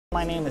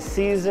My name is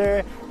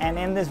Caesar, and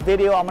in this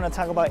video I'm going to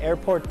talk about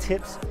airport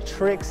tips,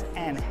 tricks,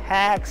 and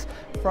hacks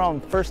from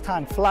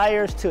first-time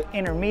flyers to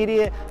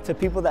intermediate to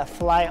people that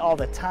fly all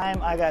the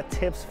time. I got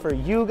tips for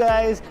you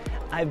guys.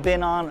 I've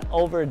been on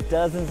over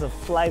dozens of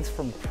flights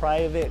from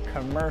private,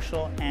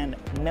 commercial, and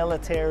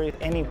military.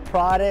 Any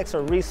products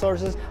or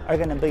resources are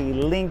going to be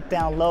linked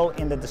down low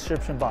in the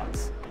description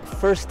box.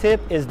 First tip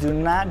is do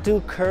not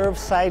do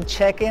curbside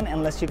check-in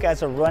unless you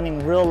guys are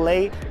running real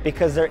late,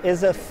 because there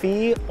is a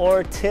fee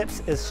or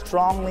tips is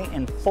strongly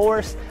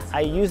enforced.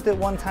 I used it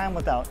one time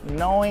without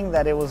knowing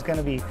that it was going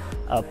to be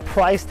a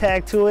price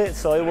tag to it,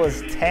 so it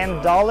was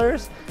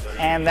 $10,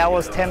 and that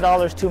was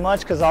 $10 too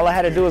much because all I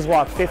had to do was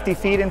walk 50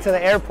 feet into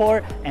the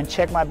airport and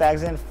check my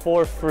bags in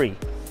for free.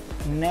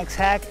 Next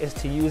hack is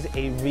to use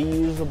a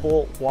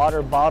reusable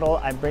water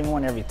bottle. I bring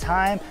one every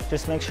time.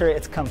 Just make sure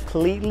it's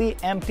completely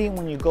empty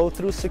when you go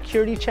through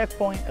security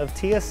checkpoint of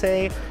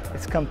TSA.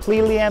 It's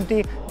completely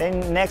empty.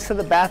 Then next to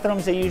the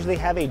bathrooms, they usually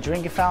have a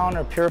drinking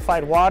fountain or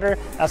purified water.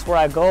 That's where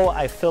I go.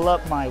 I fill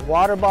up my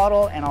water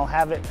bottle and I'll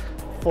have it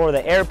for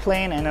the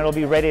airplane and it'll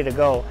be ready to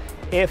go.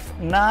 If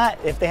not,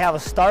 if they have a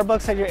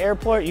Starbucks at your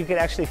airport, you could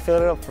actually fill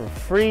it up for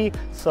free,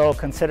 so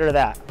consider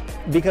that.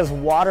 Because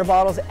water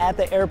bottles at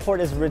the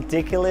airport is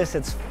ridiculous.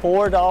 It's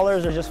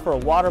 $4 or just for a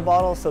water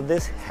bottle, so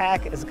this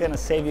hack is gonna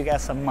save you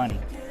guys some money.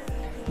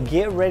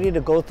 Get ready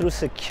to go through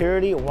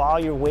security while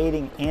you're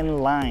waiting in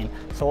line.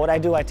 So what I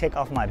do, I take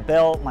off my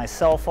belt, my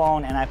cell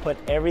phone, and I put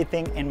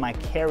everything in my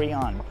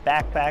carry-on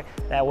backpack.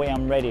 That way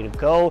I'm ready to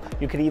go.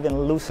 You could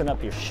even loosen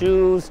up your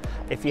shoes.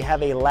 If you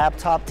have a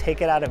laptop,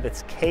 take it out of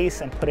its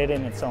case and put it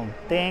in its own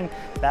thing.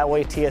 That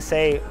way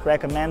TSA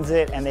recommends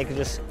it and they can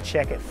just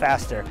check it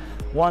faster.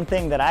 One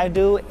thing that I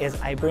do is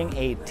I bring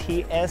a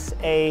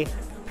TSA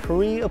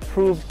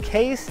pre-approved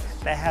case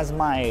that has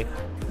my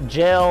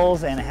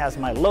gels and it has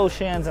my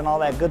lotions and all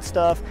that good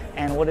stuff.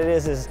 And what it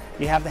is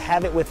you have to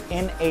have it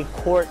within a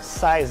quart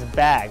size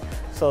bag.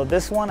 So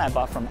this one I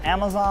bought from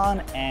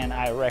Amazon and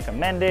I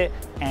recommend it,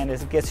 and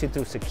it gets you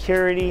through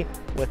security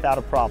without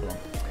a problem.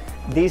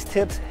 These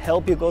tips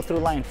help you go through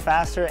line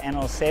faster and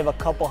it'll save a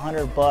couple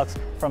 $100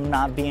 from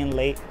not being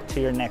late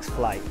to your next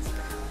flight.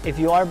 If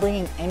you are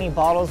bringing any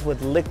bottles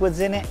with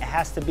liquids in it, it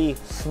has to be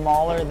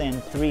smaller than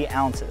 3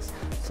 ounces.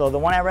 So the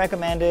one I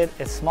recommended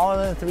is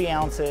smaller than 3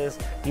 ounces.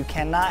 You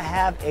cannot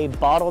have a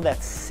bottle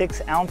that's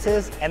 6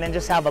 ounces and then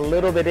just have a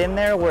little bit in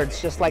there where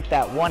it's just like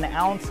that 1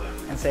 ounce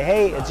and say,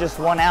 hey, it's just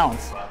 1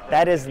 ounce.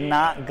 That is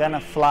not gonna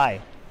fly.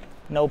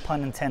 No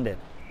pun intended.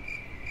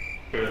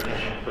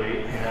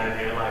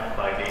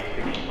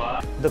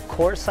 The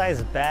quart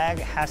size bag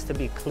has to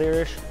be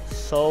clearish,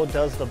 so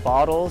does the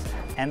bottles,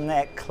 and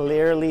that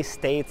clearly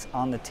states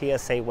on the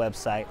TSA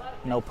website,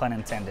 no pun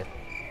intended.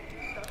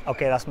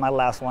 Okay, that's my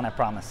last one, I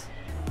promise.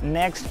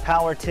 Next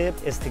power tip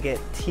is to get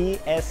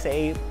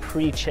TSA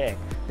pre-check.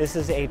 This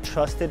is a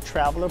trusted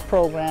traveler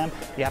program.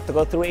 You have to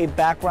go through a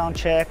background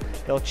check.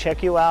 They'll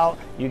check you out,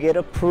 you get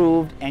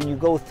approved, and you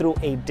go through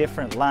a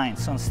different line.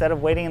 So instead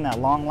of waiting in that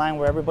long line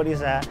where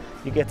everybody's at,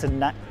 you get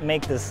to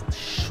make this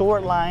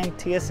short line,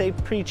 TSA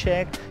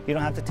pre-check. You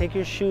don't have to take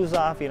your shoes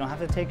off. You don't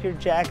have to take your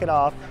jacket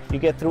off. You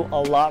get through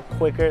a lot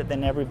quicker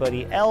than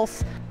everybody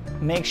else.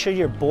 Make sure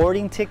your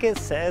boarding ticket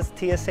says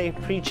TSA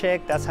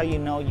pre-check. That's how you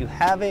know you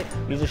have it.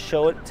 You just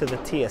show it to the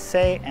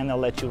TSA and they'll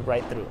let you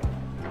right through.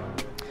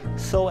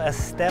 So a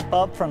step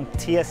up from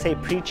TSA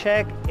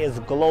pre-check is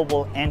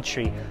global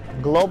entry.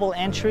 Global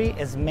entry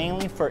is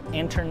mainly for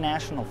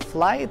international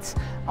flights.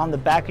 On the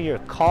back of your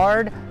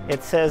card,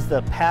 it says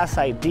the pass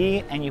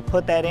ID, and you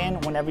put that in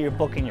whenever you're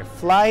booking your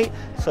flight.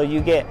 So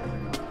you get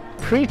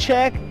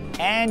pre-check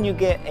and you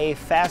get a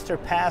faster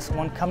pass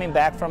when coming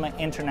back from an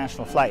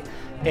international flight.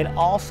 It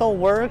also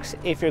works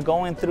if you're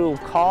going through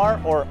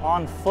car or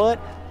on foot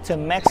to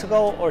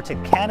Mexico or to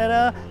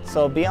Canada,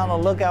 so be on the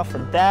lookout for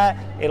that.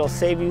 It'll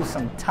save you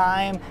some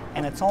time,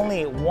 and it's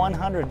only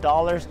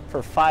 $100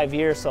 for 5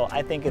 years, so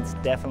I think it's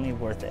definitely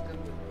worth it.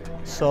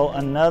 So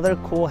another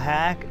cool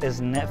hack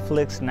is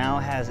Netflix now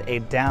has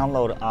a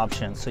download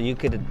option. So you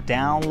could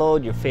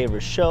download your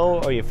favorite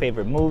show or your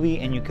favorite movie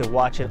and you could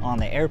watch it on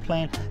the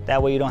airplane.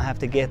 That way you don't have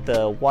to get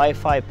the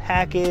Wi-Fi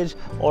package,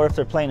 or if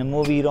they're playing a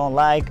movie you don't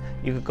like,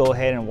 you could go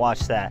ahead and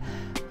watch that.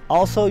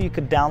 Also, you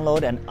could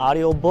download an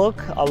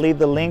audiobook. I'll leave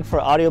the link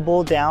for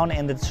Audible down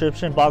in the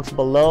description box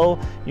below.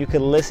 You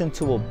could listen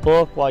to a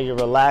book while you're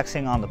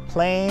relaxing on the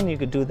plane. You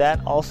could do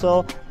that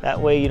also. That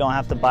way you don't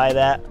have to buy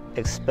that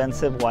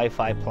expensive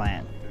Wi-Fi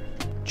plan.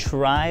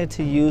 Try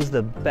to use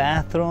the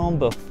bathroom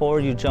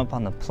before you jump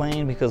on the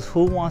plane, because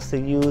who wants to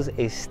use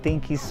a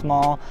stinky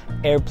small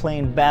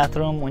airplane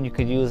bathroom when you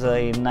could use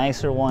a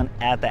nicer one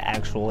at the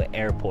actual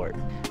airport?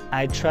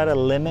 I try to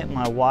limit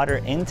my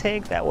water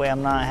intake, that way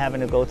I'm not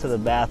having to go to the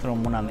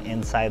bathroom when I'm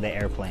inside the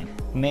airplane.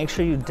 Make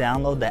sure you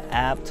download the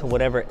app to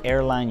whatever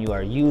airline you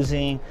are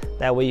using.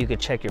 That way you could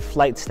check your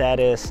flight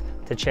status,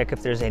 to check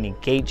if there's any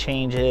gate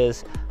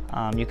changes.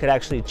 You could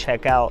actually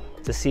check out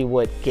to see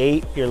what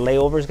gate your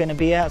layover is going to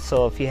be at.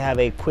 So if you have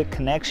a quick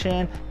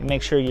connection, you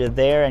make sure you're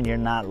there and you're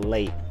not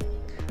late.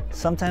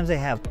 Sometimes they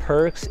have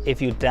perks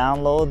if you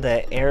download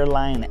the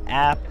airline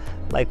app.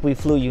 Like we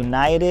flew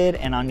United,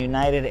 and on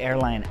United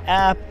Airline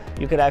app,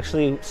 you could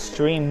actually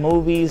stream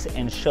movies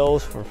and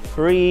shows for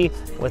free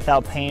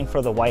without paying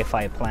for the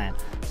Wi-Fi plan.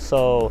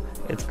 So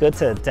it's good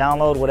to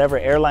download whatever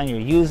airline you're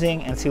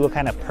using and see what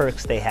kind of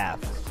perks they have.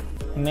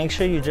 Make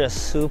sure you're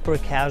just super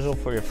casual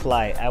for your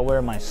flight. I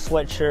wear my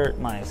sweatshirt,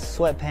 my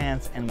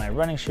sweatpants, and my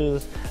running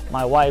shoes.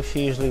 My wife,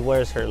 she usually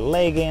wears her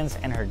leggings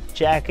and her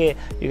jacket.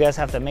 You guys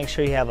have to make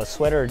sure you have a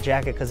sweater or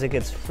jacket because it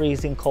gets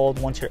freezing cold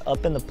once you're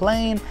up in the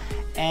plane.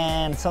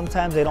 And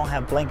sometimes they don't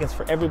have blankets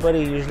for everybody,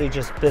 usually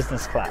just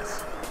business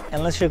class.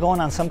 Unless you're going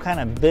on some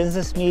kind of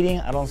business meeting,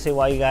 I don't see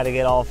why you gotta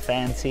get all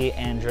fancy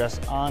and dress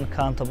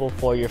uncomfortable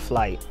for your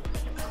flight.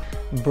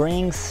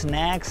 Bring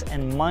snacks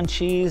and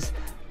munchies.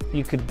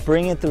 You could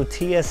bring it through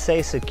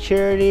TSA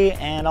security,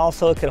 and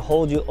also it could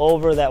hold you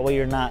over, that way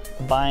you're not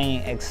buying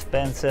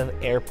expensive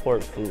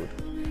airport food.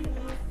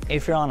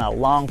 If you're on a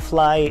long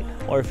flight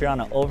or if you're on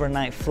an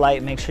overnight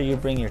flight, make sure you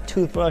bring your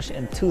toothbrush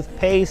and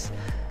toothpaste.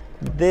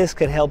 This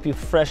could help you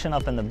freshen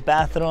up in the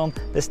bathroom.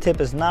 This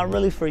tip is not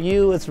really for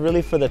you, it's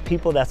really for the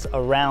people that's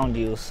around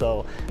you.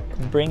 So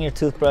bring your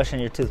toothbrush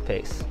and your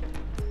toothpaste.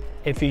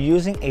 If you're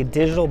using a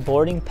digital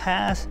boarding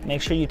pass,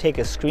 make sure you take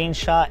a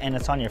screenshot and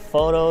it's on your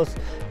photos,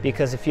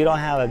 because if you don't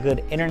have a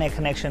good internet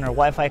connection or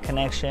Wi-Fi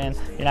connection,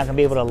 you're not gonna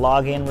be able to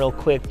log in real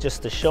quick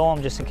just to show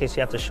them, just in case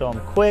you have to show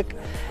them quick.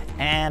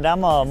 And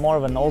I'm more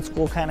of an old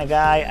school kind of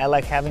guy. I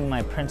like having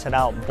my printed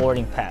out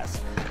boarding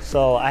pass.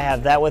 So I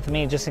have that with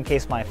me just in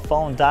case my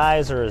phone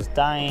dies or is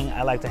dying.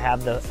 I like to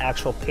have the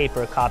actual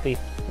paper copy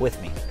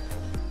with me.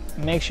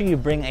 Make sure you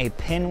bring a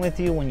pin with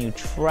you when you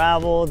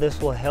travel. This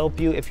will help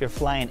you if you're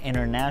flying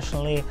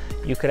internationally.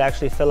 You could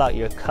actually fill out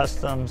your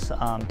customs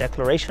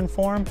declaration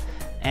form,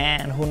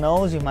 and who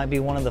knows, you might be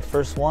one of the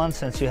first ones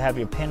since you have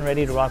your pin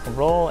ready to rock and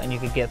roll, and you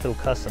could get through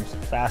customs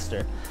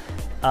faster.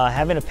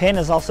 Having a pin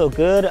is also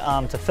good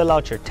to fill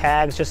out your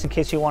tags, just in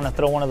case you want to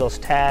throw one of those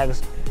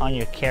tags on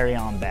your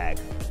carry-on bag.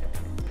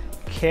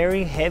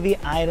 Carry heavy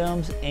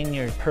items in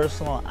your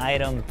personal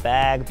item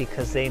bag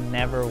because they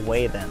never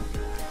weigh them.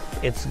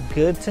 It's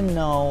good to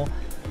know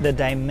the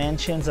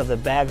dimensions of the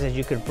bags that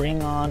you could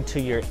bring on to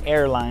your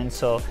airline.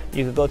 So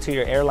you could go to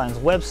your airline's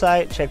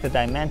website, check the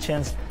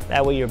dimensions.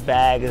 That way your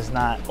bag is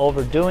not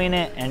overdoing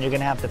it and you're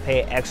gonna have to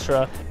pay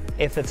extra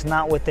if it's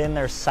not within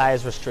their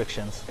size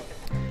restrictions.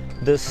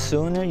 The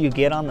sooner you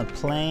get on the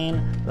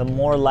plane, the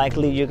more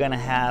likely you're gonna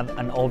have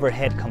an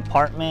overhead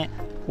compartment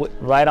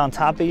right on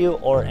top of you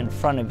or in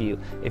front of you.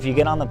 If you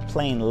get on the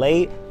plane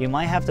late, you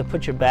might have to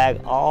put your bag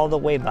all the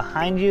way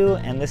behind you,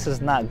 and this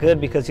is not good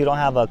because you don't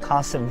have a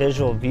constant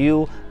visual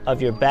view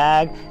of your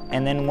bag.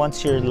 And then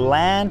once you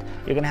land,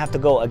 you're gonna have to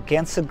go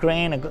against the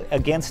grain,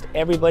 against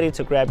everybody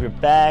to grab your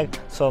bag.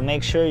 So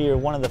make sure you're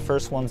one of the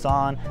first ones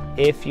on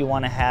if you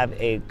wanna have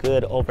a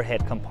good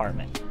overhead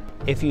compartment.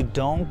 If you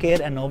don't get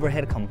an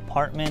overhead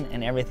compartment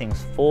and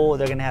everything's full,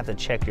 they're gonna have to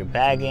check your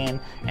bag in,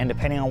 and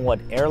depending on what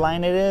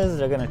airline it is,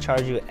 they're gonna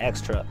charge you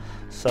extra.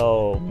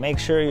 So make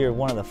sure you're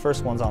one of the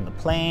first ones on the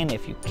plane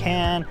if you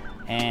can,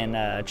 and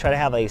try to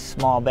have a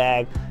small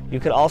bag. You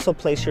could also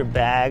place your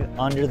bag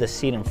under the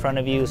seat in front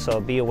of you,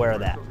 so be aware of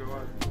that.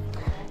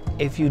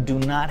 If you do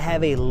not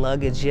have a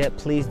luggage yet,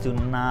 please do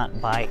not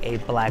buy a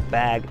black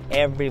bag.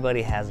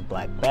 Everybody has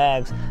black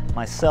bags.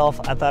 Myself,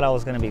 I thought I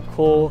was gonna be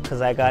cool because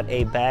I got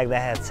a bag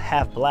that has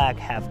half black,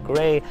 half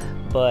gray,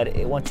 but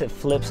once it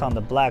flips on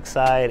the black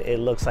side, it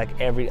looks like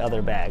every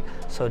other bag.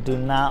 So do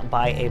not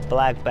buy a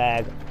black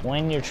bag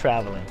when you're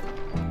traveling.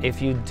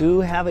 If you do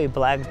have a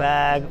black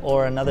bag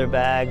or another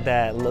bag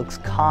that looks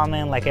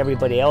common like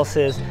everybody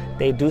else's,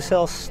 they do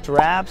sell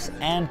straps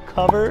and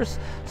covers,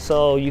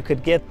 so you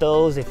could get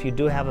those if you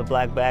do have a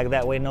black bag.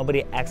 That way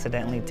nobody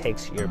accidentally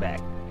takes your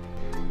bag.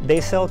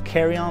 They sell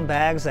carry-on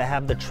bags that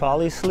have the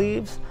trolley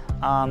sleeves.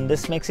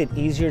 This makes it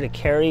easier to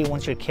carry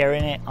once you're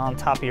carrying it on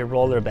top of your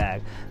roller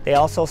bag. They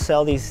also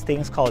sell these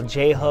things called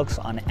J-hooks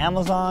on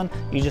Amazon.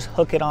 You just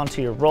hook it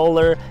onto your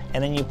roller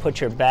and then you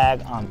put your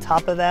bag on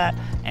top of that.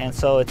 And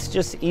so it's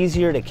just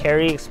easier to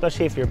carry,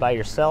 especially if you're by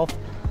yourself.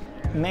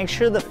 Make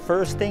sure the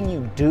first thing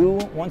you do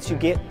once you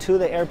get to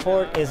the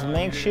airport is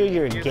make sure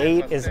your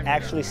gate is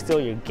actually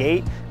still your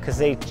gate, because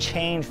they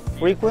change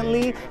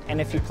frequently. And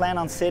if you plan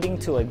on sitting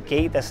to a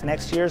gate that's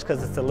next to yours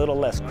because it's a little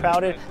less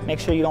crowded, make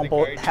sure you don't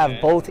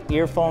have both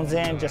earphones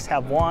in, just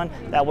have one.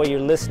 That way you're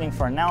listening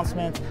for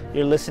announcements,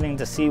 you're listening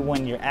to see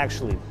when you're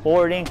actually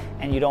boarding,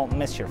 and you don't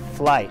miss your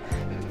flight.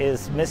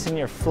 Is missing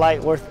your flight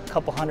worth a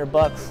couple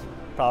 $100?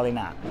 Probably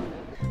not.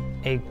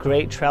 A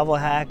great travel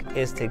hack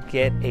is to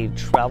get a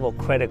travel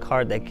credit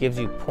card that gives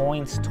you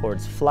points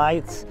towards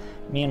flights.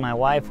 Me and my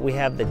wife, we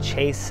have the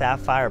Chase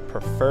Sapphire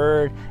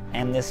Preferred,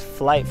 and this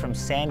flight from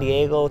San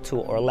Diego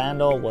to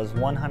Orlando was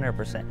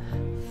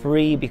 100%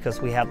 free because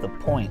we have the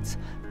points.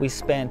 We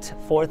spent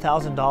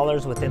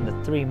 $4,000 within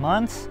the 3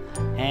 months,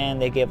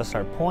 and they gave us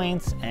our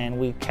points and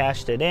we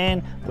cashed it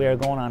in. We are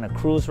going on a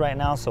cruise right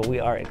now, so we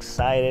are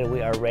excited,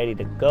 we are ready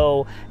to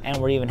go, and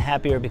we're even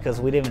happier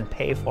because we didn't even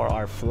pay for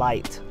our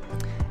flight.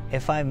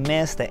 If I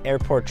missed the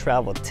airport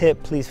travel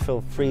tip, please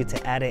feel free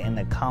to add it in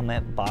the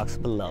comment box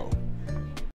below.